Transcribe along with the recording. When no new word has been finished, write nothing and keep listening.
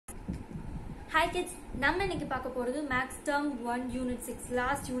Hi kids, நம்ம இன்னைக்கு பார்க்க போறது Max Term 1 Unit 6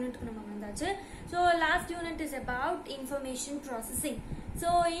 last unit க்கு நம்ம வந்தாச்சு. So last unit is about information processing. So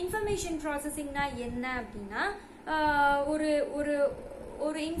information processing னா என்ன அப்படினா ஒரு ஒரு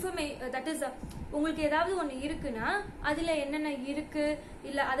ஒரு that is உங்களுக்கு ஏதாவது ஒன்னு இருக்குனா அதுல என்னென்ன இருக்கு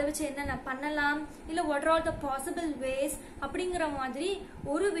இல்ல அத வச்சு என்னென்ன பண்ணலாம் இல்ல what are all the possible ways அப்படிங்கற மாதிரி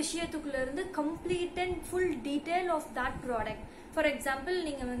ஒரு விஷயத்துக்குள்ள இருந்து complete and full detail of that product. For example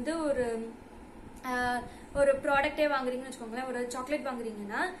நீங்க வந்து ஒரு ப்ராடக்ட்டே வாங்குறீங்கன்னு வெச்சுக்கோங்களேன், ஒரு சாக்லேட்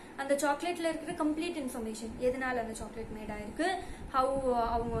வாங்குறீங்கன்னா அந்த சாக்லேட்ல இருக்கிற கம்ப்ளீட் இன்ஃபர்மேஷன், எதனால அந்த சாக்லேட் மேட் ஆயிருக்கு, ஹவு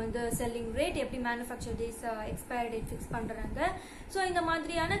அவங்க வந்து செல்லிங் ரேட், எப்படி manufacture days expiry date fix பண்றாங்க, ஸோ இந்த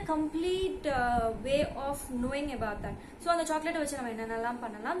மாதிரியான complete way of knowing about that. So அந்த சாக்லேட்டை வச்சு நம்ம என்னென்னலாம்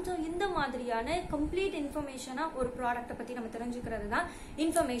பண்ணலாம், ஸோ இந்த மாதிரியான கம்ப்ளீட் இன்ஃபர்மேஷனா ஒரு ப்ராடக்ட்டை பத்தி நம்ம தெரிஞ்சுக்கிறது தான்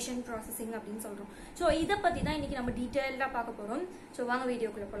இன்ஃபர்மேஷன் ப்ராசஸிங் அப்படின்னு சொல்றோம். ஸோ இதை பத்தி தான் இன்னைக்கு நம்ம டீட்டெயில்டா பார்க்க போறோம். ஸோ வாங்க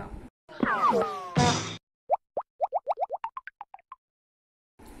வீடியோக்குள்ள போலாம்.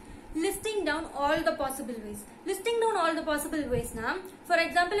 Listing down all the possible ways. Listing down all the possible ways na, for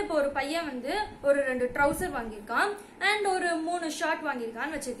example இப்போ ஒரு பையன் வந்து ஒரு 2 ட்ரவுசர் வாங்கியிருக்கான் and ஒரு 3 ஷர்ட்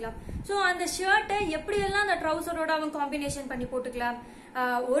வாங்கியிருக்கான்னு வச்சுக்கலாம். ஸோ அந்த ஷர்ட்டை எப்படி எல்லாம் அந்த ட்ரவுசரோட அவன் காம்பினேஷன் பண்ணி போட்டுக்கலாம்.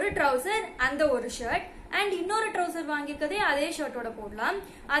 ஒரு ட்ரவுசர் அந்த ஒரு ஷர்ட் அண்ட் இன்னொரு ட்ரவுசர் வாங்கியிருக்கதே அதே ஷர்ட்டோட போடலாம்.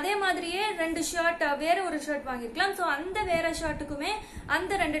 அதே மாதிரியே 2 ஷர்ட் வேற ஒரு ஷர்ட் வாங்கியிருக்கலாம். ஸோ அந்த வேற ஷர்ட்டுக்குமே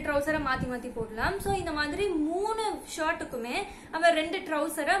அந்த 2 ட்ரவுசரை மாத்தி மாத்தி போடலாம். ஸோ இந்த மாதிரி 3 ஷர்ட்டுக்குமே அவன் 2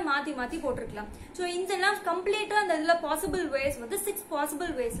 ட்ரவுசரை மாத்தி மாத்தி போட்டிருக்கலாம். ஸோ இதெல்லாம் கம்ப்ளீட்டா அந்த இதுல பாசிபிள் வேஸ் வந்து 6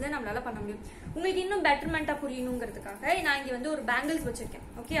 பாசிபிள் வேஸ்ல நம்மளால பண்ண முடியும். உங்களுக்கு இன்னும் பெட்டர்மெண்டா புரியணுங்கிறதுக்காக நான் இங்க வந்து ஒரு பேங்கிள்ஸ் வச்சிருக்கேன்.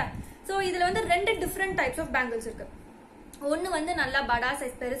 ஓகே, ஸோ இதுல வந்து 2 டிஃப்ரெண்ட் டைப்ஸ் ஆஃப் பேங்கிள்ஸ் இருக்கு. ஒன்னு வந்து நல்லா படா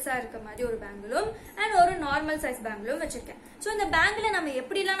சைஸ் பெருசா இருக்க மாதிரி ஒரு பேங்கிளும் அண்ட் ஒரு நார்மல் சைஸ் பேங்கிளும் வச்சிருக்கேன். சோ இந்த பேங்கிள நம்ம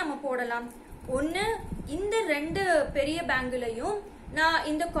எப்படிலாம் நம்ம போடலாம், ஒன்னு இந்த 2 பெரிய பேங்கிளையும் நான்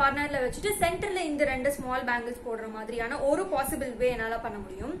இந்த கார்னர்ல வச்சுட்டு சென்டர்ல இந்த 2 ஸ்மால் பேங்கிள்ஸ் போடுற மாதிரியான ஒரு பாசிபிள் வே என்னால பண்ண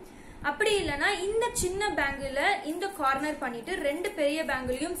முடியும். அப்படி இல்லைன்னா இந்த சின்ன பேங்கிள இந்த கார்னர் பண்ணிட்டு 2 பெரிய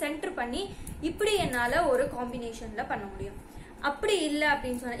பேங்கிளையும் சென்டர் பண்ணி இப்படி என்னால ஒரு காம்பினேஷன்ல பண்ண முடியும். அப்படி இல்ல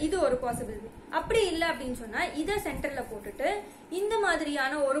அப்படின்னு சொன்னா இது ஒரு பாசிபிள் வே. அப்படி இல்ல அப்படின்னு சொன்னா இத சென்டர்ல போட்டுட்டு இந்த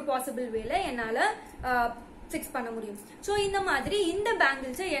மாதிரியான ஒரு பாசிபிள் வேல என்னால ஃபிக்ஸ் பண்ண முடியும். சோ இந்த மாதிரி இந்த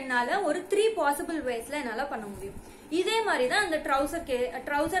பேங்கிள்ஸ் என்னால ஒரு 3 பாசிபிள் வேஸ்ல என்னால பண்ண முடியும். இதே மாதிரிதான் அந்த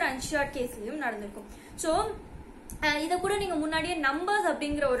ட்ரவுசர் அண்ட் ஷர்ட் கேஸ்லயும் நடந்திருக்கும். சோ இத கூட நீங்க முன்னாடியே நம்பர்ஸ்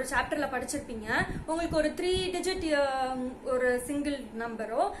அப்படிங்கிற ஒரு சாப்டர்ல படிச்சிருப்பீங்க. உங்களுக்கு ஒரு 3 டிஜிட் ஒரு சிங்கிள்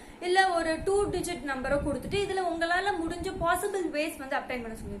நம்பரோ இல்ல ஒரு 2 டிஜிட் நம்பரோ கொடுத்துட்டு இதுல உங்களால முடிஞ்ச பாசிபிள் வேஸ் வந்து அப்ளைன்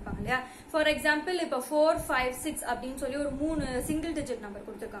பண்ண சொல்லிருப்பாங்க இல்லையா. ஃபார் எக்ஸாம்பிள் இப்ப 4, 5, 6 அப்படின்னு சொல்லி ஒரு 3 சிங்கிள் டிஜிட் நம்பர்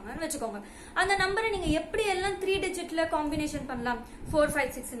கொடுத்துருக்காங்கன்னு வச்சுக்கோங்க. அந்த நம்பரை நீங்க எப்படி எல்லாம் 3 டிஜிட்ல காம்பினேஷன் பண்ணலாம். 4,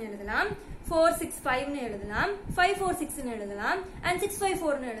 5, 6 எழுதலாம், 4, 6, 5 எழுதலாம், 5, 4, 6 எழுதலாம் அண்ட் 6, 5,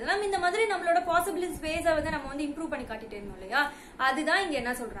 4 எழுதலாம். இந்த மாதிரி நம்மளோட பாசிபிள் வேஸ் வந்து நம்ம வந்து இம்ப்ரூவ் பண்ணி காட்டிட்டே இருந்தோம் இல்லையா. அதுதான் இங்க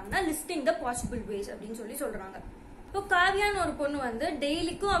என்ன சொல்றாங்கன்னா லிஸ்டிங் த பாசிபிள் வேஸ் அப்படின்னு சொல்லி சொல்றாங்க. இப்போ காவியான்னு ஒரு பொண்ணு வந்து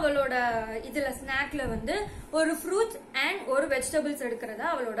டெய்லிக்கும் அவளோட இதுல ஸ்நாக்ல வந்து ஒரு ஃப்ரூட்ஸ் அண்ட் ஒரு வெஜிடபிள்ஸ் எடுக்கிறதா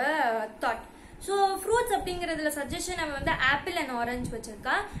அவளோட தாட். ஸோ ஃப்ரூட்ஸ் அப்படிங்கறதுல சஜஷன் அவன் வந்து ஆப்பிள் அண்ட் ஆரஞ்சு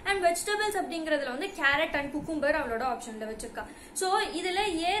வச்சிருக்கா அண்ட் வெஜிடபிள்ஸ் அப்படிங்கறதுல வந்து கேரட் அண்ட் குக்கும்பர் அவளோட ஆப்ஷன்ல வச்சிருக்கா. ஸோ இதுல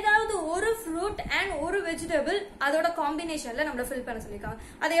ஏதாவது ஒரு ஃப்ரூட் அண்ட் ஒரு வெஜிடபிள் அதோட காம்பினேஷன்ல நம்மள ஃபில் பண்ண சொல்லிருக்காங்க.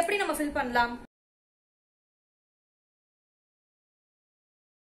 அதை எப்படி நம்ம ஃபில் பண்ணலாம்.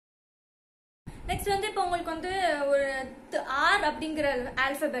 நெக்ஸ்ட் வந்து இப்போ உங்களுக்கு வந்து ஒரு ஆர் அப்படிங்கிற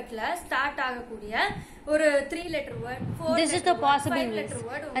ஆல்பபெட்ல ஸ்டார்ட் ஆகக்கூடிய ஒரு 3 லெட்டர் வேர்ட், 4 லெட்டர்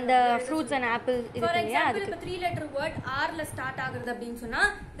வேர்ட் அந்த fruits and apple for example இப்போ 3 லெட்டர் வேர்ட் ஆர்ல ஸ்டார்ட் ஆகுறது அப்படின்னு சொன்னா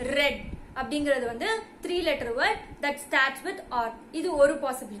ரெட் அப்படிங்கிறது வந்து 3 letter word that starts with R. இது ஒரு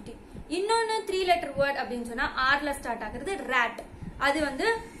பாசிபிலிட்டி. இன்னொன்னு 3 லெட்டர் வேர்ட் அப்படின்னு சொன்னா ஆர்ல ஸ்டார்ட் ஆகுறது ராட். அது வந்து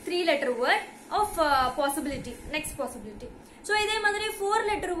 3 letter word of possibility. Next possibility. So இதே மாதிரி 4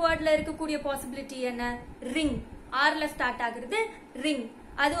 லெட்டர் வேர்ட்ல இருக்கக்கூடிய பாசிபிலிட்டி என்ன, ரிங். ஆர்ல ஸ்டார்ட் ஆகுறது ரிங்.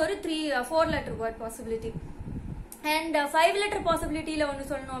 அது ஒரு 4 letter word possibility. And 5 letter பாசிபிலிட்டியில ஒன்னு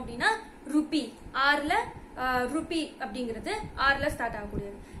சொல்லணும் அப்படின்னா ருபி. ஆர்ல ருபி அப்படிங்கிறது ஆர்ல ஸ்டார்ட்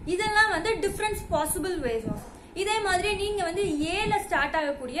ஆகக்கூடியது. இதெல்லாம் வந்து டிஃபரன்ஸ் பாசிபிள் வேஸ் ஆஃப். இதே மாதிரி நீங்க வந்து ஏல ஸ்டார்ட்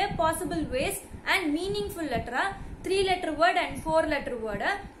ஆகக்கூடிய possible ways and meaningful லெட்டரா 3 letter word and 4 letter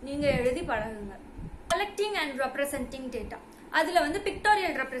வேர்டை நீங்க எழுதி பழகுங்க. கலெக்டிங் அண்ட் ரெப்ரசென்டிங் டேட்டா, அதுல வந்து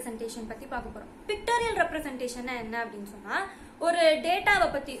பிக்டோரியல் ரெப்ரசன்டேஷன் பத்தி பார்க்க போறோம். பிக்டோரியல் ரெப்ரசன்டேஷன் என்ன அப்படின்னு சொன்னா ஒரு டேட்டாவை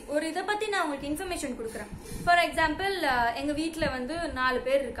பத்தி ஒரு இதை பத்தி நான் உங்களுக்கு இன்ஃபர்மேஷன் கொடுக்குறேன். ஃபார் எக்ஸாம்பிள் எங்க வீட்டுல வந்து 4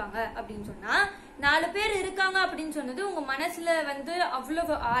 பேர் இருக்காங்க அப்படின்னு சொன்னா 4 பேர் இருக்காங்க அப்படின்னு சொன்னது உங்க மனசுல வந்து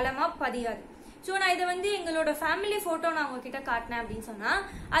அவ்வளவு ஆழமா பதியாது. ஸோ நான் இதை வந்து எங்களோட ஃபேமிலி போட்டோ நான் உங்ககிட்ட காட்டினேன் அப்படின்னு சொன்னா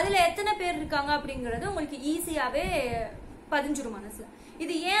அதுல எத்தனை பேர் இருக்காங்க அப்படிங்கறது உங்களுக்கு ஈஸியாவே பதிஞ்சிரும் மனசுல.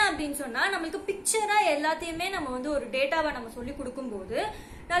 இது ஏன் அப்படின்னு சொன்னா நம்மளுக்கு பிக்சரா எல்லாத்தையுமே நம்ம வந்து ஒரு டேட்டாவை நம்ம சொல்லி கொடுக்கும்போது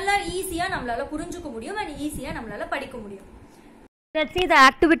நல்லா ஈஸியா நம்மளால புரிஞ்சுக்க முடியும் and ஈஸியா நம்மளால படிக்க முடியும். Let's see the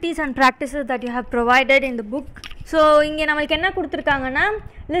activities and practices that you have provided in the book. So இங்கே நம்மளுக்கு என்ன கொடுத்துருக்காங்கன்னா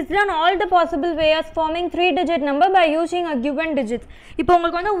list down all the possible ways forming 3-digit number by using a given digit. இப்போ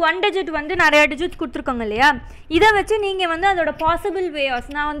உங்களுக்கு வந்து 1 digit வந்து நிறைய digits கொடுத்துருக்காங்க இல்லையா, இதை வச்சு நீங்கள் வந்து அதோட பாசிபிள் வேஸ்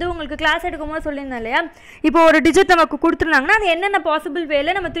நான் வந்து உங்களுக்கு கிளாஸ் எடுக்கும்போது சொல்லியிருந்தேன் இல்லையா, இப்போ ஒரு டிஜிட் நமக்கு கொடுத்துருந்தாங்கன்னா அது என்னென்ன பாசிபிள்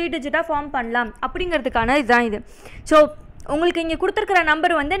வேல நம்ம 3 டிஜிட்டாக ஃபார்ம் பண்ணலாம் அப்படிங்கிறதுக்கான இதுதான் இது. ஸோ உங்களுக்கு இங்கே கொடுத்துருக்கிற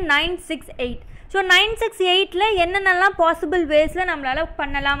நம்பர் வந்து 968. ஸோ 968ல் என்னென்னலாம் பாசிபிள் வேஸில் நம்மளால்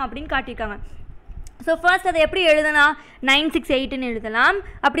பண்ணலாம் அப்படின்னு காட்டியிருக்காங்க. ஸோ ஃபர்ஸ்ட் அதை எப்படி எழுதனா 968ன்னு எழுதலாம்,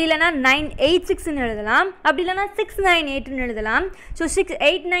 அப்படி இல்லைனா 986ன்னு எழுதலாம், அப்படி இல்லைனா 698ன்னு எழுதலாம். ஸோ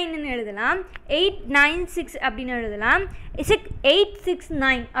 689ன்னு எழுதலாம், 896 அப்படின்னு எழுதலாம்,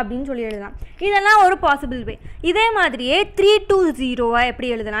 6869 அப்படின்னு சொல்லி எழுதலாம். இதெல்லாம் ஒரு பாசிபிள் வே. இதே மாதிரியே 320 எப்படி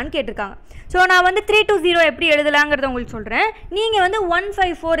எழுதலான்னு கேட்டிருக்காங்க. ஸோ நான் வந்து 320 எப்படி எழுதலாங்கிறத உங்களுக்கு சொல்கிறேன். நீங்கள் வந்து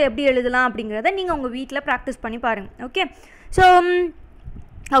 154 எப்படி எழுதலாம் அப்படிங்கிறத நீங்கள் உங்கள் வீட்டில் ப்ராக்டிஸ் பண்ணி பாருங்கள். ஓகே, ஸோ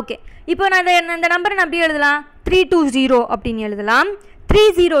ஓகே, இப்போ நான் இந்த நம்பரை நான் எப்படி எழுதலாம் 320 அப்படின்னு எழுதலாம்,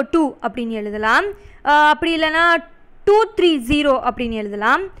 302 அப்படின்னு எழுதலாம், அப்படி இல்லைனா 230 அப்படின்னு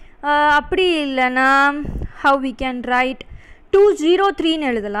எழுதலாம், அப்படி இல்லைனா how we can write 203ன்னு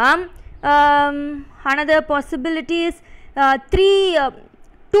எழுதலாம். another possibilities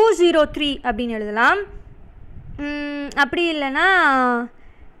 203 அப்படின்னு எழுதலாம், அப்படி இல்லைனா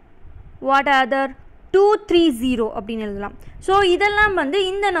வாட் அதர் 230 அப்படின்னு எழுதலாம். ஸோ இதெல்லாம் வந்து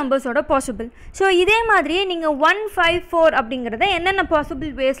இந்த நம்பர்ஸோட பாசிபிள். ஸோ இதே மாதிரியே நீங்கள் 154 அப்படிங்கிறத என்னென்ன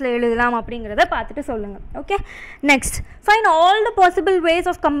பாசிபிள் வேஸில் எழுதலாம் அப்படிங்கிறத பார்த்துட்டு சொல்லுங்கள். Okay, next find all the possible ways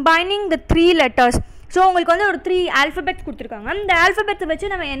of combining the 3 letters. So உங்களுக்கு வந்து ஒரு 3 ஆல்ஃபபெட்ஸ் கொடுத்துருக்காங்க. இந்த ஆல்ஃபபெட்ஸை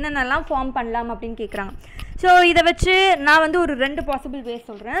வச்சு நம்ம என்னென்னலாம் ஃபார்ம் பண்ணலாம் அப்படின்னு கேட்குறாங்க. ஸோ இதை வச்சு நான் வந்து ஒரு 2 பாசிபிள் வேஸ்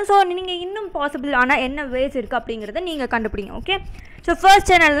சொல்கிறேன். ஸோ நீங்கள் இன்னும் பாசிபிள் ஆனால் என்ன வேஸ் இருக்குது அப்படிங்கிறத நீங்கள் கண்டுபிடிங்க. ஓகே, ஸோ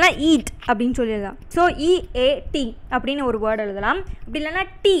ஃபர்ஸ்ட் எழுதலாம் ஈட் அப்படின்னு சொல்லி எழுதலாம். ஸோ EAT அப்படின்னு ஒரு வேர்டு எழுதலாம், அப்படி இல்லைனா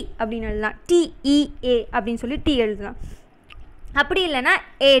டி அப்படின்னு எழுதலாம், TEA அப்படின்னு சொல்லி டி எழுதலாம், அப்படி இல்லைனா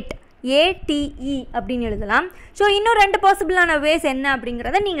 8 ATE அப்படின்னு எழுதலாம். ஸோ இன்னும் 2 பாசிபிளான வேஸ் என்ன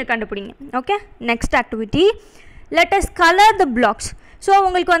அப்படிங்கிறத நீங்கள் கண்டுபிடிங்க. Okay, next activity let us colour த பிளாக்ஸ். ஸோ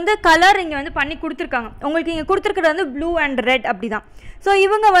உங்களுக்கு வந்து கலர் இங்கே வந்து பண்ணி கொடுத்துருக்காங்க. உங்களுக்கு இங்கே கொடுத்துருக்கிறது வந்து ப்ளூ அண்ட் ரெட் அப்படி தான். ஸோ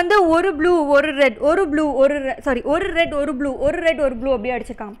இவங்க வந்து ஒரு ப்ளூ ஒரு ரெட், ஒரு ப்ளூ ஒரு ஒரு ரெட் ஒரு ப்ளூ, ஒரு ரெட் ஒரு ப்ளூ அப்படி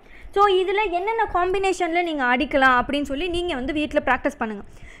அடிச்சிருக்காங்க. ஸோ இதில் என்னென்ன காம்பினேஷனில் நீங்கள் அடிக்கலாம் அப்படின்னு சொல்லி நீங்கள் வந்து வீட்டில் ப்ராக்டிஸ் பண்ணுங்கள்.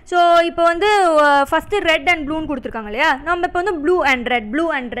 ஸோ இப்போ வந்து ஃபஸ்ட்டு ரெட் அண்ட் ப்ளூன்னு கொடுத்துருக்காங்க இல்லையா, நம்ம இப்போ வந்து ப்ளூ அண்ட்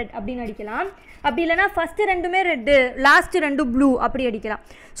ரெட் அப்படின்னு அடிக்கலாம். அப்படி இல்லைனா ஃபஸ்ட்டு 2மே ரெட்டு, லாஸ்ட்டு 2 ப்ளூ அப்படி அடிக்கலாம்.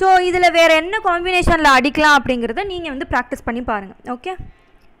 ஸோ இதில் வேறு என்ன காம்பினேஷனில் அடிக்கலாம் அப்படிங்கிறத நீங்கள் வந்து ப்ராக்டிஸ் பண்ணி பாருங்கள். Okay,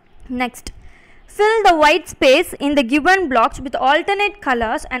 next fill the white space in the given blocks with alternate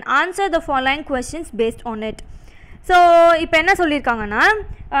colors and answer the following questions based on it. So இப்போ என்ன சொல்லியிருக்காங்கன்னா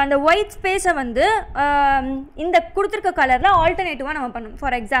அந்த ஒயிட் ஸ்பேஸை வந்து இந்த கொடுத்துருக்க கலரில் ஆல்டர்னேட்டிவாக நம்ம பண்ணணும்.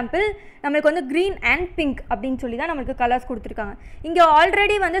 ஃபார் எக்ஸாம்பிள் நம்மளுக்கு வந்து க்ரீன் அண்ட் பிங்க் அப்படின்னு சொல்லி தான் நம்மளுக்கு கலர்ஸ் கொடுத்துருக்காங்க. இங்கே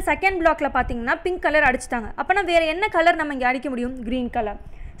ஆல்ரெடி வந்து செகண்ட் பிளாக்கில் பார்த்தீங்கன்னா பிங்க் கலர் அடிச்சிட்டாங்க. அப்போனா வேறு என்ன கலர் நம்ம இங்கே அடிக்க முடியும், க்ரீன் கலர்.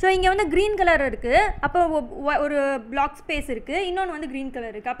 ஸோ இங்கே வந்து க்ரீன் கலர் இருக்குது, அப்போ ஒரு பிளாக் ஸ்பேஸ் இருக்குது, இன்னொன்று வந்து க்ரீன்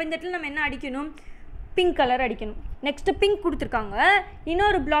கலர் இருக்குது. அப்போ இந்த இடத்துல நம்ம என்ன அடிக்கணும், பிங்க் கலர் அடிக்கணும். நெக்ஸ்ட்டு பிங்க் கொடுத்துருக்காங்க,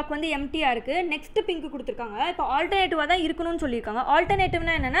 இன்னொரு பிளாக் வந்து எம்டியாக இருக்குது, நெக்ஸ்ட்டு பிங்க் கொடுத்துருக்காங்க. இப்போ ஆல்டர்னேட்டிவாக தான் இருக்கணும்னு சொல்லியிருக்காங்க.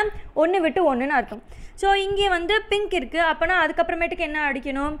 ஆல்டர்னேட்டிவ்னா என்னென்னா 1 விட்டு 1ன்னு அர்த்தம். ஸோ இங்கே வந்து பிங்க் இருக்குது, அப்போனா அதுக்கப்புறமேட்டுக்கு என்ன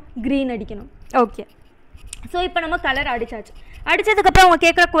அடிக்கணும், க்ரீன் அடிக்கணும். ஓகே, ஸோ இப்போ நம்ம கலர் அடித்தாச்சு. அடித்ததுக்கப்புறம் அவங்க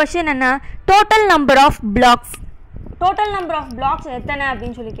கேட்குற கொஸ்டின் என்ன, total number of blocks. Total number of blocks எத்தனை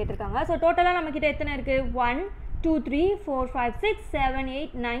அப்படின்னு சொல்லி கேட்டிருக்காங்க. ஸோ டோட்டலாக நம்மக்கிட்ட எத்தனை இருக்குது, 1 2 3 4 5 6 7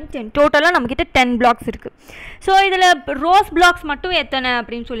 8 9 10. டோட்டலாக நம்மக்கிட்ட 10 பிளாக்ஸ் இருக்குது. ஸோ இதில் ரோஸ் பிளாக்ஸ் மட்டும் எத்தனை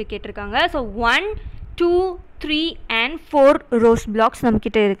அப்படின்னு சொல்லி கேட்டிருக்காங்க. ஸோ 1 2 3 and 4 ரோஸ் பிளாக்ஸ்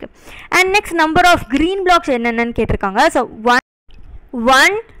நம்மக்கிட்ட இருக்குது. And next number of green blocks என்னென்னு கேட்டிருக்காங்க. So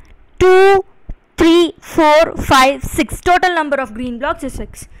 1 2 3 4 5 6. Total number of green blocks is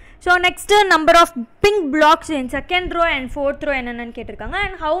 6. So next number of pink blocks in second row and fourth row என்னென்னு கேட்டிருக்காங்க.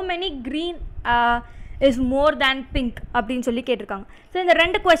 And how many green is more than pink அப்படின்னு சொல்லி கேட்டிருக்காங்க. So இந்த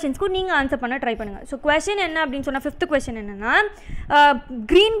 2 கொஸ்டின்ஸ்க்கும் நீங்கள் answer பண்ண ட்ரை பண்ணுங்கள். ஸோ கொஸ்டின் என்ன அப்படின்னு சொன்னால் 5th கொஸ்டின் என்னென்னா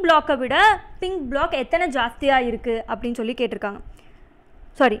க்ரீன் பிளாக்கை விட பிங்க் பிளாக் எத்தனை ஜாஸ்தியாக இருக்குது அப்படின்னு சொல்லி கேட்டிருக்காங்க.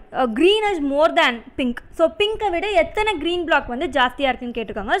 Sorry, green is more than pink. So பிங்கை விட எத்தனை க்ரீன் பிளாக் வந்து ஜாஸ்தியாக இருக்குன்னு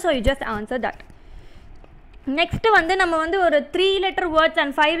கேட்டிருக்காங்க. So you just answer that. Next வந்து நம்ம வந்து ஒரு 3 letter words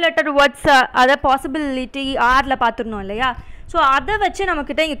and 5 letter words அதை பாசிபிலிட்டி ஆரில் பார்த்துருந்தோம் இல்லையா. ஸோ அதை வச்சு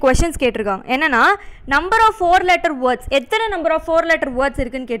நம்மக்கிட்ட இங்கே கொஷின்ஸ் கேட்டிருக்காங்க. என்னென்னா நம்பர் ஆஃப் 4 letter வேர்ட்ஸ், எத்தனை நம்பர் ஆஃப் 4 letter வேர்ட்ஸ்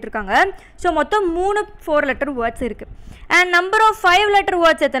இருக்குதுன்னு கேட்டிருக்காங்க. ஸோ மொத்தம் 3 4 letter வேர்ட்ஸ் இருக்குது. And number of 5 letter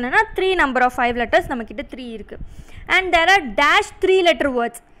words எத்தனைனா 3 number of 5 letters நம்மக்கிட்ட 3 இருக்குது. And there are dash 3 letter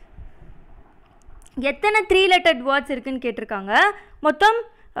words, எத்தனை 3 letter வேர்ட்ஸ் இருக்குதுன்னு கேட்டிருக்காங்க. மொத்தம்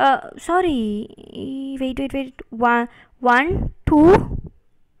சாரி வெயிட் 1 2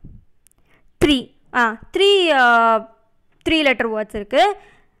 3 3 letter வேர்ட்ஸ் இருக்குது.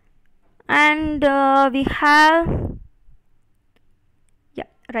 And we have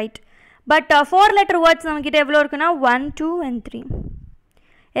right but 4 letter words நம்மக்கிட்ட எவ்வளோ இருக்குன்னா 1 2 and 3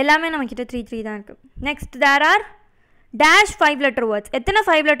 எல்லாமே நம்மக்கிட்ட 3 தான் இருக்குது. Next there are dash 5 letter words, எத்தனை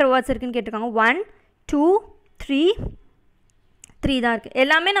 5 letter வேர்ட்ஸ் இருக்குதுன்னு கேட்டிருக்காங்க. 1 2 3 தான் இருக்குது.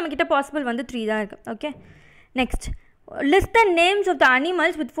 எல்லாமே நம்மக்கிட்ட பாசிபிள் வந்து 3 தான் இருக்குது. Okay, next list the names of the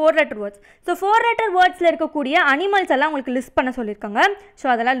animals with 4 letter words. So 4 letter வேர்ட்ஸில் இருக்கக்கூடிய அனிமல்ஸ் எல்லாம் உங்களுக்கு லிஸ்ட் பண்ண சொல்லியிருக்காங்க. ஸோ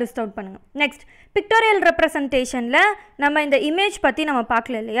அதெல்லாம் லிஸ்ட் அவுட் பண்ணுங்கள். நெக்ஸ்ட் பிக்டோரியல் ரெப்ரசன்டேஷனில் நம்ம இந்த இமேஜ் பற்றி நம்ம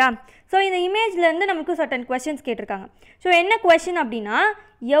பார்க்கல இல்லையா. ஸோ இந்த இமேஜ்லேருந்து நமக்கு சர்டன் கொஸ்டின்ஸ் கேட்டிருக்காங்க. ஸோ என்ன கொஸ்டின் அப்படின்னா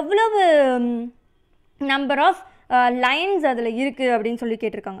எவ்வளவு நம்பர் ஆஃப் லைன்ஸ் அதில் இருக்குது அப்படின்னு சொல்லி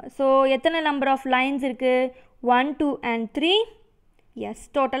கேட்டிருக்காங்க. ஸோ எத்தனை நம்பர் ஆஃப் லைன்ஸ் இருக்குது? 1 2 and 3. எஸ்,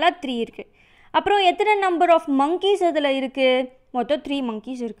 டோட்டலாக 3 இருக்குது. அப்புறம் எத்தனை நம்பர் ஆஃப் monkeys அதில் இருக்குது? மொத்தம் 3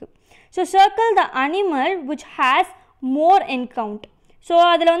 monkeys இருக்குது. So circle the animal which has more in count. So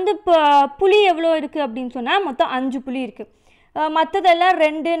அதில் வந்து இப்போ புலி எவ்வளோ இருக்குது அப்படின்னு சொன்னால் மொத்தம் 5 புலி இருக்குது. மற்றதெல்லாம்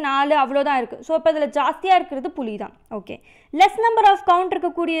 2 4 அவ்வளோதான் இருக்குது. ஸோ இப்போ இதில் ஜாஸ்தியாக இருக்கிறது புலி தான். Okay, less number of count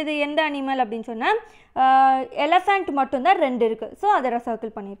இருக்கக்கூடியது எந்த அனிமல் அப்படின்னு சொன்னால் எலஃபண்ட் மட்டும்தான் 2 இருக்குது. ஸோ அதை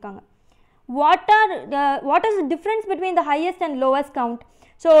சர்க்கிள் பண்ணியிருக்காங்க. What is the difference between the highest and lowest count?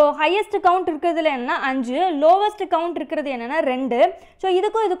 So highest count இருக்கிறதுல என்னென்னா 5, லோவஸ்ட் கவுண்ட் இருக்கிறது என்னென்னா 2. ஸோ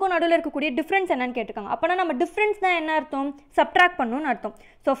இதுக்கும் நடுவில் இருக்கக்கூடிய டிஃப்ரென்ஸ் என்னன்னு கேட்டிருக்காங்க. அப்போனா நம்ம டிஃப்ரென்ஸ் தான் என்ன அர்த்தம்? சப்ட்ராக்ட் பண்ணணும்னு அர்த்தம்.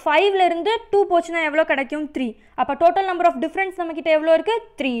 ஸோ 5லேருந்து 2 போச்சுன்னா எவ்வளோ கிடைக்கும்? 3. அப்போ டோட்டல் நம்பர் ஆஃப் டிஃப்ரென்ஸ் நம்மக்கிட்ட எவ்வளோ இருக்குது?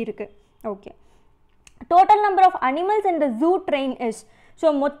 3 இருக்குது. Okay, total number of animals in the zoo train is.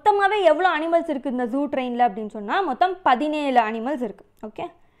 So மொத்தமாகவே எவ்வளோ அனிமல்ஸ் இருக்குது இந்த ஜூ ட்ரெயினில் அப்படின்னு சொன்னால் மொத்தம் 17 அனிமல்ஸ் இருக்குது. ஓகே,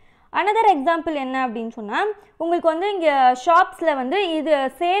 அனதர் எக்ஸாம்பிள் என்ன அப்படின்னு சொன்னால் உங்களுக்கு வந்து இங்கே ஷாப்ஸில் வந்து இது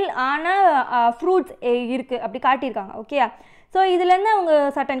சேல் ஆன ஃப்ரூட்ஸ் இருக்குது அப்படி காட்டியிருக்காங்க. ஓகே, ஸோ இதுலேருந்து அவங்க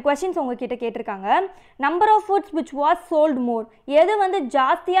சர்டன் கொஸ்டின்ஸ் உங்ககிட்ட கேட்டிருக்காங்க. Number of foods which was sold மோர், எது வந்து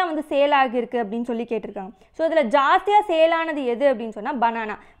ஜாஸ்தியாக வந்து சேல் ஆகியிருக்கு அப்படின்னு சொல்லி கேட்டிருக்காங்க. ஸோ இதில் ஜாஸ்தியாக சேல் ஆனது எது அப்படின்னு சொன்னால்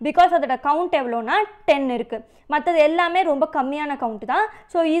பனானா. பிகாஸ் அதோட கவுண்ட் எவ்வளோனா 10 இருக்குது. மற்றது எல்லாமே ரொம்ப கம்மியான கவுண்ட் தான்.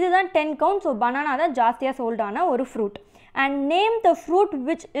 ஸோ இதுதான் 10 கவுண்ட். ஸோ பனானா தான் ஜாஸ்தியாக சோல்டான ஒரு fruit. And name the fruit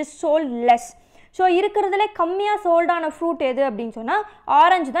which is sold less. So இருக்கிறதுலே கம்மியாக சோல்டான ஃப்ரூட் எது அப்படின்னு சொன்னால்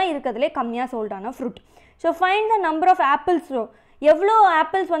ஆரஞ்சு தான் இருக்கிறதுலே கம்மியாக சோல்டான fruit. So find the number of apples. எவ்வளோ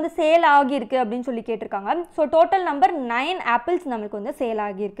ஆப்பிள்ஸ் வந்து சேல் ஆகியிருக்கு அப்படின்னு சொல்லி கேட்டிருக்காங்க. ஸோ டோட்டல் நம்பர் 9 ஆப்பிள்ஸ் நம்மளுக்கு வந்து சேல்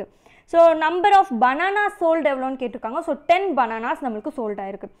ஆகியிருக்கு. So number of banana sold எவ்வளோன்னு கேட்டிருக்காங்க. ஸோ 10 பனானாஸ் நம்மளுக்கு சோல்ட்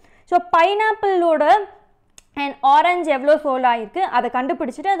ஆகிருக்கு. ஸோ பைனாப்பிளோட அண்ட் ஆரஞ்சு எவ்வளோ சோல்ட் ஆகிருக்கு அதை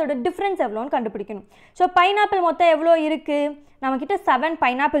கண்டுபிடிச்சிட்டு அதோட டிஃப்ரென்ஸ் எவ்வளோன்னு கண்டுபிடிக்கணும். ஸோ பைனாப்பிள் மொத்தம் எவ்வளோ இருக்குது? நம்மக்கிட்ட 7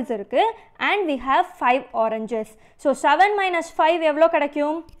 பைனாப்பிள்ஸ் இருக்குது. And we have 5 oranges. So 7 - 5 எவ்வளோ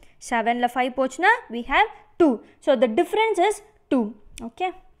கிடைக்கும்? 7ல் 5 போச்சுன்னா we have 2. So the difference is 2. Okay,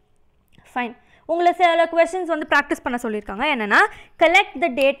 fine. உங்களை சில கொஸ்டின்ஸ் வந்து ப்ராக்டிஸ் பண்ண சொல்லியிருக்காங்க. என்னென்னா collect the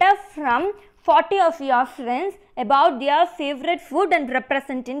data from 40 of your friends about their favorite food and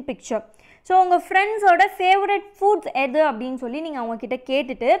represent in picture. So உங்கள் ஃப்ரெண்ட்ஸோட ஃபேவரட் ஃபுட்ஸ் எது அப்படின்னு சொல்லி நீங்கள் அவங்கக்கிட்ட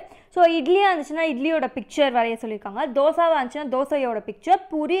கேட்டுட்டு, ஸோ இட்லியாக இருந்துச்சுன்னா இட்லியோட பிக்சர் வரைய சொல்லியிருக்காங்க. தோசாவாக இருந்துச்சுன்னா தோசையோட பிக்சர்,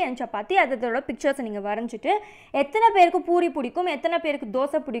 பூரி அண்ட் சப்பாத்தி அதோட பிக்சர்ஸை நீங்கள் வரைஞ்சிட்டு எத்தனை பேருக்கு பூரி பிடிக்கும், எத்தனை பேருக்கு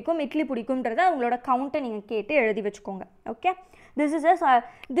தோசை பிடிக்கும், இட்லி பிடிக்கும்ன்றதை அவங்களோட கவுண்ட்டை நீங்கள் கேட்டு எழுதி வச்சுக்கோங்க. Okay,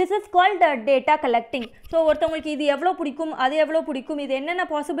 this is called data collecting. So ஒருத்தவங்களுக்கு இது எவ்வளோ பிடிக்கும், அது எவ்வளோ பிடிக்கும், இது என்னென்ன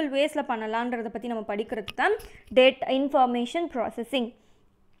பாசிபிள் வேஸில் பண்ணலான்றதை பற்றி நம்ம படிக்கிறது தான் data information processing.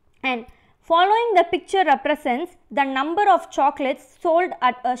 And following the picture represents the number of chocolates sold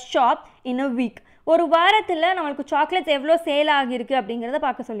at a shop in a week. ஒரு வாரத்தில் நம்மளுக்கு சாக்லேட்ஸ் எவ்வளோ சேல் ஆகியிருக்கு அப்படிங்கிறத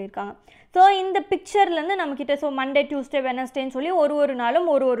பார்க்க சொல்லியிருக்காங்க. ஸோ இந்த பிக்சர்லேருந்து நம்மக்கிட்ட ஸோ மண்டே டியூஸ்டே வெனஸ்டேன்னு சொல்லி ஒரு நாளும்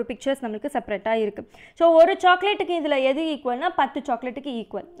ஒரு பிக்சர்ஸ் நம்மளுக்கு செப்பரேட்டாக இருக்குது. ஸோ ஒரு சாக்லேட்டுக்கு இதில் எது ஈக்குவல்னா 10 சாக்லேட்டுக்கு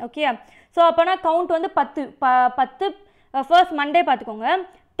ஈக்குவல். ஓகே, ஸோ அப்போனா கவுண்ட் வந்து 10 ஃபர்ஸ்ட் மண்டே பார்த்துக்கோங்க.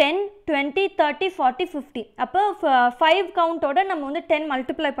 10 20 30 40 50. அப்போ 5 கவுண்டோட நம்ம வந்து 10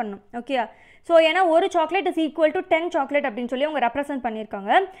 மல்டிப்ளை பண்ணணும். ஓகே, ஸோ ஏன்னா ஒரு chocolate is equal to 10 chocolate அப்படின்னு சொல்லி அவங்க ரெப்ரசென்ட்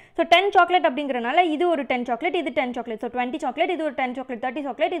பண்ணியிருக்காங்க. ஸோ 10 சாக்லேட் அப்படிங்கிறனால இது ஒரு 10 சாக்லேட், இது 10 சாக்லேட். ஸோ 20 சாக்லேட், இது ஒரு 10 சாக்லேட், 30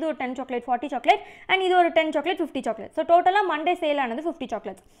 சாக்லேட், இது ஒரு 10 சாக்லேட், 40 சாக்லேட், அண்ட் இது ஒரு 10 சாக்லேட், 50 சாக்லேட். ஸோ டோட்டலாக மண்டே சேல் ஆனது 50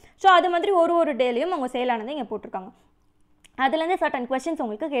 சாக்லேட்ஸ். ஸோ அது மாதிரி ஒரு டேலையும் அவங்க சேல் ஆனது இங்கே போட்டிருக்காங்க. அதுலேருந்து சர்டன் கொஸ்டின்ஸ்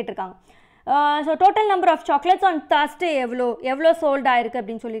உங்களுக்கு கேட்டிருக்காங்க. So total number of chocolates on Thursday எவ்வளோ சோல்ட் ஆயிருக்கு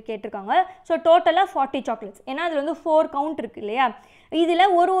அப்படின்னு சொல்லி கேட்டிருக்காங்க. ஸோ டோட்டலாக 40 சாக்லேட்ஸ். ஏன்னா அதில் வந்து 4 கவுண்ட் இருக்குது இல்லையா,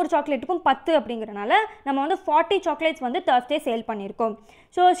 இதில் ஒரு சாக்லேட்டுக்கும் 10 அப்படிங்கிறனால நம்ம வந்து 40 சாக்லேட்ஸ் வந்து Thursday சேல் பண்ணியிருக்கோம்.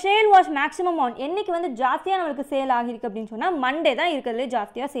 So sale was maximum on என்றைக்கு வந்து ஜாஸ்தியாக நம்மளுக்கு சேல் ஆகியிருக்கு அப்படின்னு சொன்னால் மண்டே தான் இருக்கிறதுலே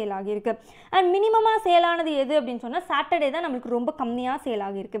ஜாஸ்தியாக சேல் ஆகியிருக்கு. அண்ட் மினிமமாக சேல் ஆனது எது அப்படின்னு சொன்னால் சாட்டர்டே தான் நம்மளுக்கு ரொம்ப கம்மியாக சேல்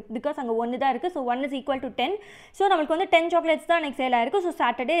ஆகியிருக்கு. பிகாஸ் அங்கே 1 தான் இருக்குது. So 1 is equal to 10. So நம்மளுக்கு வந்து 10 சாக்லேட்ஸ் தான் எனக்கு சேல் ஆகிருக்கு. So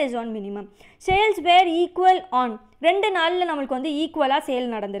Saturday is on minimum. Sales where equal on 2 நாளில் நம்மளுக்கு வந்து ஈக்குவலாக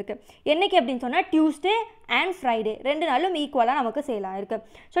சேல் நடந்திருக்கு. என்றைக்கு அப்படின்னு சொன்னால் டியூஸ்டே அண்ட் ஃப்ரைடே 2 நாளும் ஈக்குவலாக நமக்கு சேல் ஆகிருக்கு.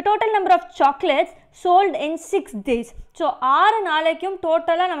 So total number of chocolates sold in 6 days. So 6 நாளைக்கும்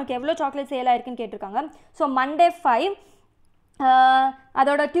டோட்டலாக நமக்கு எவ்வளோ சாக்லேட் சேல் ஆகிருக்குன்னு கேட்டிருக்காங்க. ஸோ மண்டே 5,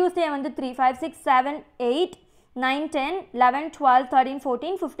 அதோட டியூஸ்டே வந்து 3, 5, 6, 7, 8, 9, 10, 11, 12, 13,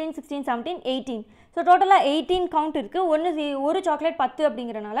 14, 15, 16, 17, 18. ஸோ டோட்டலாக 18 கவுண்ட் இருக்குது. ஒரு சாக்லேட் 10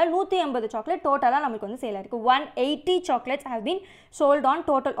 அப்படிங்கிறனால 180 சாக்லேட் டோட்டலாக நமக்கு வந்து சேல் ஆகிருக்கு. 180 chocolates have been sold on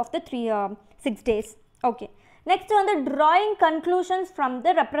total of the 6 days. Okay, next வந்து drawing conclusions from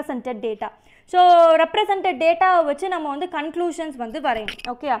the represented data. So represented டேட்டாவை வச்சு நம்ம வந்து கன்க்ளூஷன்ஸ் வந்து வரையணும்.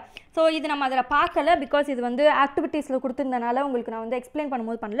 ஓகே, ஸோ இது நம்ம அதில் பார்க்கல, பிகாஸ் இது வந்து ஆக்டிவிட்டீஸில் கொடுத்துருந்தனால உங்களுக்கு நான் வந்து எக்ஸ்பிளைன்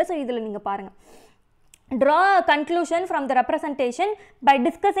பண்ணும்போது பண்ணல. ஸோ இதில் நீங்கள் பாருங்கள். Draw a conclusion from the representation by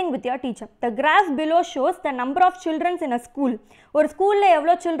discussing with your teacher. The graph below shows the number of children in a school. ஒரு ஸ்கூலில்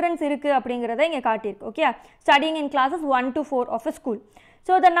எவ்வளோ சில்ட்ரன்ஸ் இருக்குது அப்படிங்கிறத இங்கே காட்டியிருக்கு. Okay, studying in classes 1 to 4 of a school.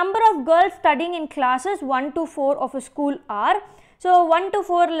 So the number of girls studying in classes 1 to 4 of a school are, so 1 to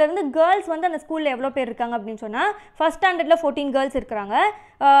 4லேருந்து girls வந்து அந்த ஸ்கூலில் எவ்வளோ பேர் இருக்காங்க அப்படின்னு சொன்னால் ஃபஸ்ட் ஸ்டாண்டர்டில் 14 கேர்ள்ஸ் இருக்கிறாங்க,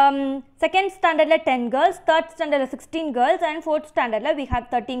 செகண்ட் ஸ்டாண்டர்டில் 10 கேர்ள்ஸ், தேர்ட் ஸ்டாண்டர்டில் 16 கேர்ள்ஸ் அண்ட் ஃபோர்த் ஸ்டாண்டர்டில் we have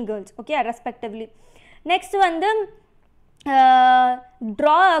 13 girls. Okay, respectively. Next வந்து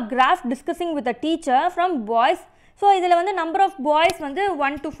draw a graph discussing with a teacher from boys. So இதில் வந்து நம்பர் ஆஃப் பாய்ஸ் வந்து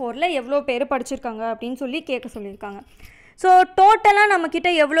 1 to 4ல் எவ்வளோ பேர் படிச்சிருக்காங்க அப்படின்னு சொல்லி கேட்க சொல்லியிருக்காங்க. ஸோ டோட்டலாக நம்மக்கிட்ட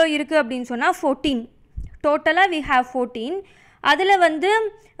எவ்வளோ இருக்குது அப்படின்னு சொன்னால் 14. டோட்டலாக we have 14. அதில் வந்து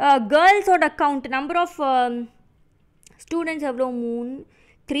கேர்ள்ஸோட கவுண்ட் நம்பர் ஆஃப் ஸ்டூடெண்ட்ஸ் எவ்வளோ 3,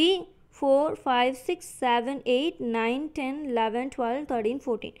 3, 4, 5, 6, 7, 8, 9, 10, 11, 12, 13,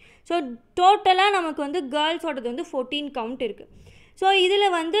 14. ஸோ டோட்டலாக நமக்கு வந்து கேர்ள்ஸோடது வந்து 14 கவுண்ட் இருக்குது. ஸோ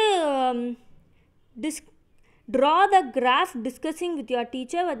இதில் வந்து draw the graph discussing with your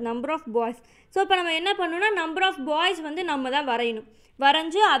teacher with number of boys. So இப்போ நம்ம என்ன பண்ணணும்னா நம்பர் ஆஃப் பாய்ஸ் வந்து நம்ம தான் வரையணும்.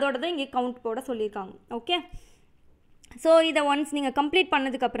 வரைஞ்சி அதோட தான் இங்கே கவுண்ட் போட சொல்லியிருக்காங்க. ஓகே, ஸோ இதை ஒன்ஸ் நீங்கள் கம்ப்ளீட்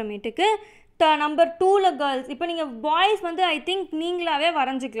பண்ணதுக்கப்புறமேட்டுக்கு நம்பர் 2ல் கேர்ள்ஸ். இப்போ நீங்கள் பாய்ஸ் வந்து ஐ திங்க் நீங்களாகவே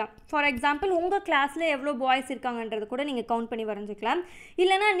வரைஞ்சிக்கலாம். ஃபார் எக்ஸாம்பிள் உங்கள் கிளாஸில் எவ்வளோ பாய்ஸ் இருக்காங்கன்றது கூட நீங்கள் கவுண்ட் பண்ணி வரைஞ்சிக்கலாம்.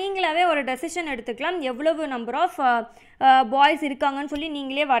 இல்லைனா நீங்களாகவே ஒரு டெசிஷன் எடுத்துக்கலாம் எவ்வளவு நம்பர் ஆஃப் பாய்ஸ் இருக்காங்கன்னு சொல்லி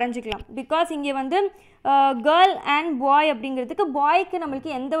நீங்களே வரைஞ்சிக்கலாம். பிகாஸ் இங்கே வந்து கேர்ள் அண்ட் பாய் அப்படிங்கிறதுக்கு பாய்க்கு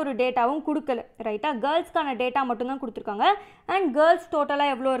நம்மளுக்கு எந்த ஒரு டேட்டாவும் கொடுக்கல, ரைட்டாக கேர்ள்ஸ்க்கான டேட்டா மட்டும்தான் கொடுத்துருக்காங்க. அண்ட் கேர்ள்ஸ்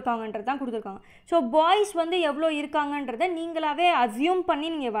டோட்டலாக எவ்வளோ இருக்காங்கன்றது தான் கொடுத்துருக்காங்க. ஸோ பாய்ஸ் வந்து எவ்வளோ இருக்காங்கன்றதை நீங்களாகவே அஸ்யூம் பண்ணி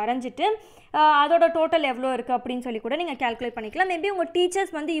நீங்கள் வரைஞ்சிட்டு அதோட டோட்டல் எவ்வளோ இருக்குது அப்படின்னு சொல்லி கூட நீங்கள் கேல்குலேட் பண்ணிக்கலாம். மேபி உங்கள்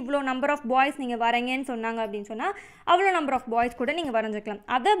டீச்சர்ஸ் வந்து இவ்வளோ நம்பர் ஆஃப் பாய்ஸ் நீங்கள் வரைங்கன்னு சொன்னாங்க அப்படின்னு சொன்னால் அவ்வளோ நம்பர் ஆஃப் பாய்ஸ் கூட நீங்கள் வரைஞ்சிக்கலாம்.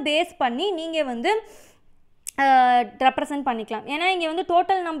 அதை பேஸ் பண்ணி நீங்கள் வந்து ரெப்ரசன்ட் பண்ணிக்கலாம். ஏன்னா இங்கே வந்து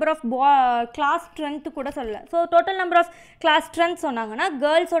total number of class strength கூட சொல்லலை. So total number of class strength சொன்னாங்கன்னா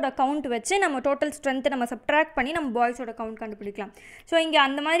கேர்ள்ஸோட கவுண்ட் வச்சு நம்ம டோட்டல் ஸ்ட்ரென்த்தை நம்ம சப்ட்ராக்ட் பண்ணி நம்ம பாய்ஸோட கவுண்ட் கண்டுபிடிக்கலாம். ஸோ இங்கே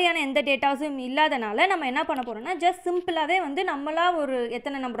அந்த மாதிரியான எந்த டேட்டாஸும் இல்லாதனால நம்ம என்ன பண்ண போகிறோம்னா ஜஸ்ட் சிம்பிளாகவே வந்து நம்மளாக ஒரு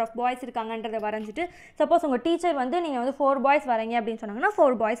எத்தனை நம்பர் ஆஃப் பாய்ஸ் இருக்காங்கன்றதை வரைஞ்சிட்டு, சப்போஸ் உங்கள் டீச்சர் வந்து நீங்கள் வந்து 4 பாய்ஸ் வரைங்க அப்படின்னு சொன்னாங்கன்னா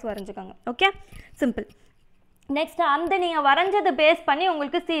 4 பாய்ஸ் வரைஞ்சிக்காங்க. Okay, simple. நெக்ஸ்ட் அந்த நீங்கள் வரைஞ்சதை பேஸ் பண்ணி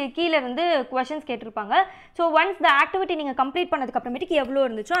உங்களுக்கு கீழே இருந்து கொஷின்ஸ் கேட்டிருப்பாங்க. ஸோ ஒன்ஸ் த ஆக்டிவிட்டி நீங்கள் கம்ப்ளீட் பண்ணதுக்கு அப்புறமேட்டுக்கு எவ்வளோ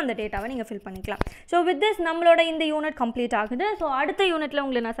இருந்துச்சோ அந்த டேட்டாவை நீங்கள் ஃபில் பண்ணிக்கலாம். ஸோ வித் திஸ் நம்மளோட இந்த யூனிட் கம்ப்ளீட் ஆகுது. ஸோ அடுத்த யூனிட்டில்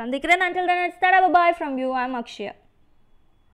உங்களை நான் சந்திக்கிறேன். until then it's bye from you. I'm Akshaya.